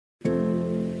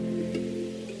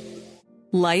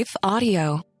Life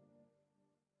Audio.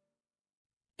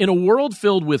 In a world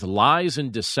filled with lies and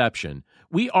deception,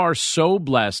 we are so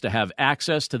blessed to have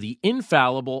access to the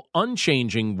infallible,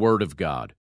 unchanging Word of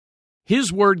God.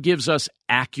 His Word gives us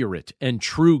accurate and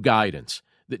true guidance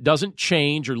that doesn't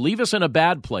change or leave us in a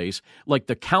bad place like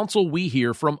the counsel we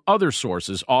hear from other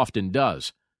sources often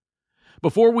does.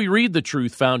 Before we read the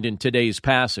truth found in today's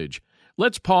passage,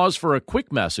 let's pause for a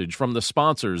quick message from the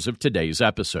sponsors of today's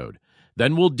episode.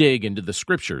 Then we'll dig into the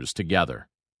Scriptures together.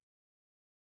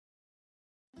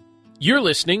 You're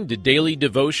listening to Daily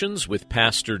Devotions with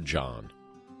Pastor John.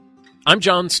 I'm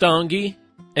John Stange,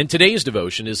 and today's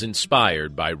devotion is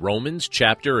inspired by Romans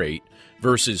chapter 8,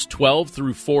 verses 12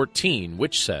 through 14,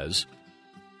 which says,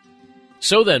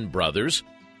 "So then, brothers,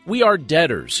 we are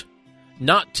debtors,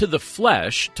 not to the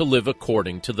flesh, to live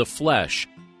according to the flesh.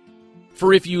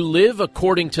 For if you live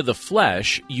according to the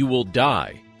flesh, you will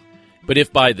die. But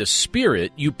if by the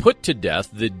Spirit you put to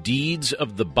death the deeds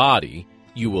of the body,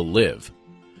 you will live.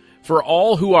 For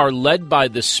all who are led by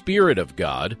the Spirit of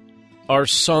God are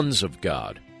sons of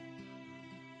God."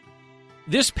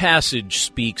 This passage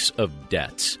speaks of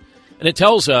debts, and it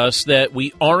tells us that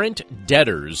we aren't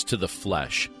debtors to the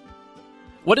flesh.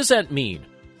 What does that mean?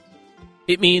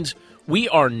 It means we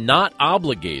are not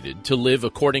obligated to live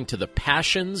according to the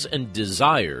passions and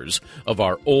desires of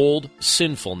our old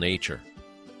sinful nature.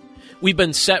 We've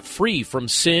been set free from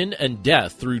sin and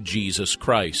death through Jesus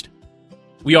Christ.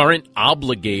 We aren't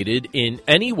obligated in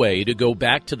any way to go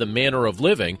back to the manner of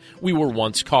living we were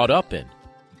once caught up in.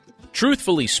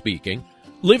 Truthfully speaking,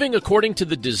 living according to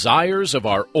the desires of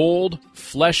our old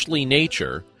fleshly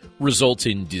nature results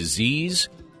in disease,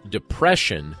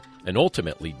 depression, and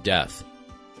ultimately death.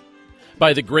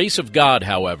 By the grace of God,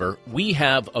 however, we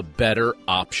have a better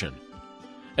option.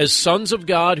 As sons of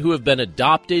God who have been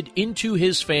adopted into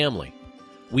His family,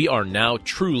 we are now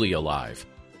truly alive.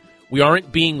 We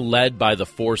aren't being led by the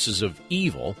forces of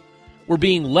evil. We're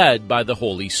being led by the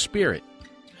Holy Spirit.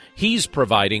 He's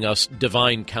providing us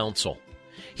divine counsel.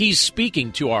 He's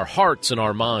speaking to our hearts and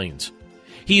our minds.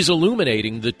 He's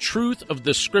illuminating the truth of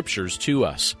the Scriptures to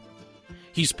us.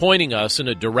 He's pointing us in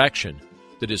a direction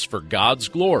that is for God's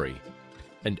glory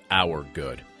and our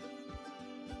good.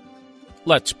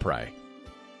 Let's pray.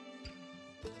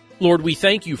 Lord, we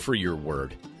thank you for your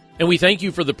word, and we thank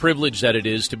you for the privilege that it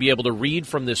is to be able to read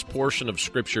from this portion of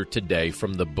Scripture today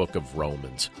from the book of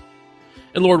Romans.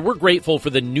 And Lord, we're grateful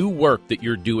for the new work that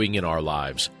you're doing in our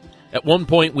lives. At one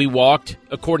point, we walked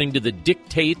according to the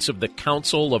dictates of the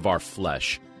counsel of our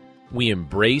flesh. We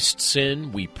embraced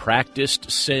sin, we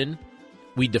practiced sin,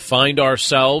 we defined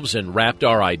ourselves and wrapped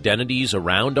our identities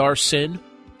around our sin,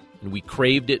 and we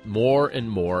craved it more and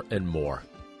more and more.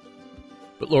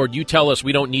 But Lord, you tell us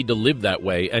we don't need to live that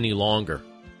way any longer.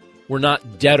 We're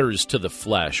not debtors to the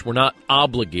flesh. We're not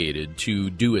obligated to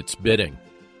do its bidding.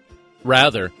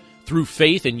 Rather, through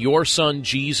faith in your Son,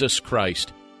 Jesus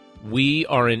Christ, we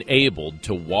are enabled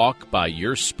to walk by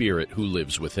your Spirit who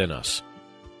lives within us.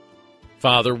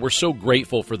 Father, we're so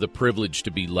grateful for the privilege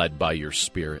to be led by your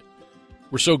Spirit.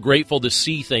 We're so grateful to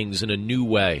see things in a new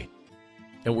way.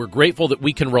 And we're grateful that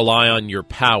we can rely on your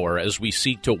power as we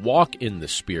seek to walk in the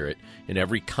Spirit in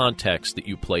every context that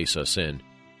you place us in.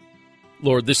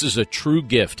 Lord, this is a true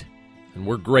gift, and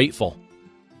we're grateful.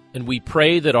 And we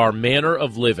pray that our manner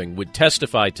of living would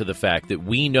testify to the fact that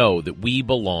we know that we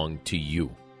belong to you,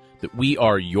 that we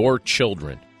are your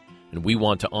children, and we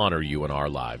want to honor you in our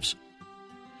lives.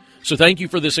 So thank you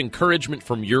for this encouragement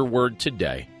from your word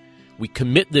today. We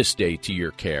commit this day to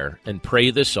your care and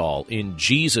pray this all in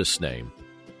Jesus' name.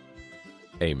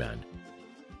 Amen.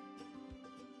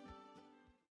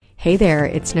 Hey there,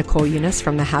 it's Nicole Eunice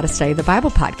from the How to Study the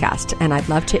Bible podcast, and I'd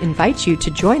love to invite you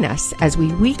to join us as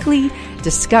we weekly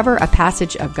discover a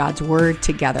passage of God's Word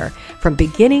together. From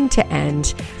beginning to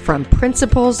end, from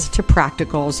principles to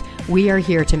practicals, we are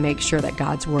here to make sure that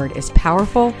God's Word is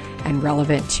powerful and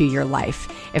relevant to your life.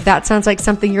 If that sounds like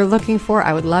something you're looking for,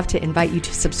 I would love to invite you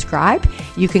to subscribe.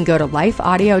 You can go to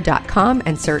lifeaudio.com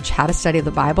and search How to Study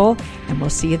the Bible, and we'll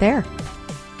see you there.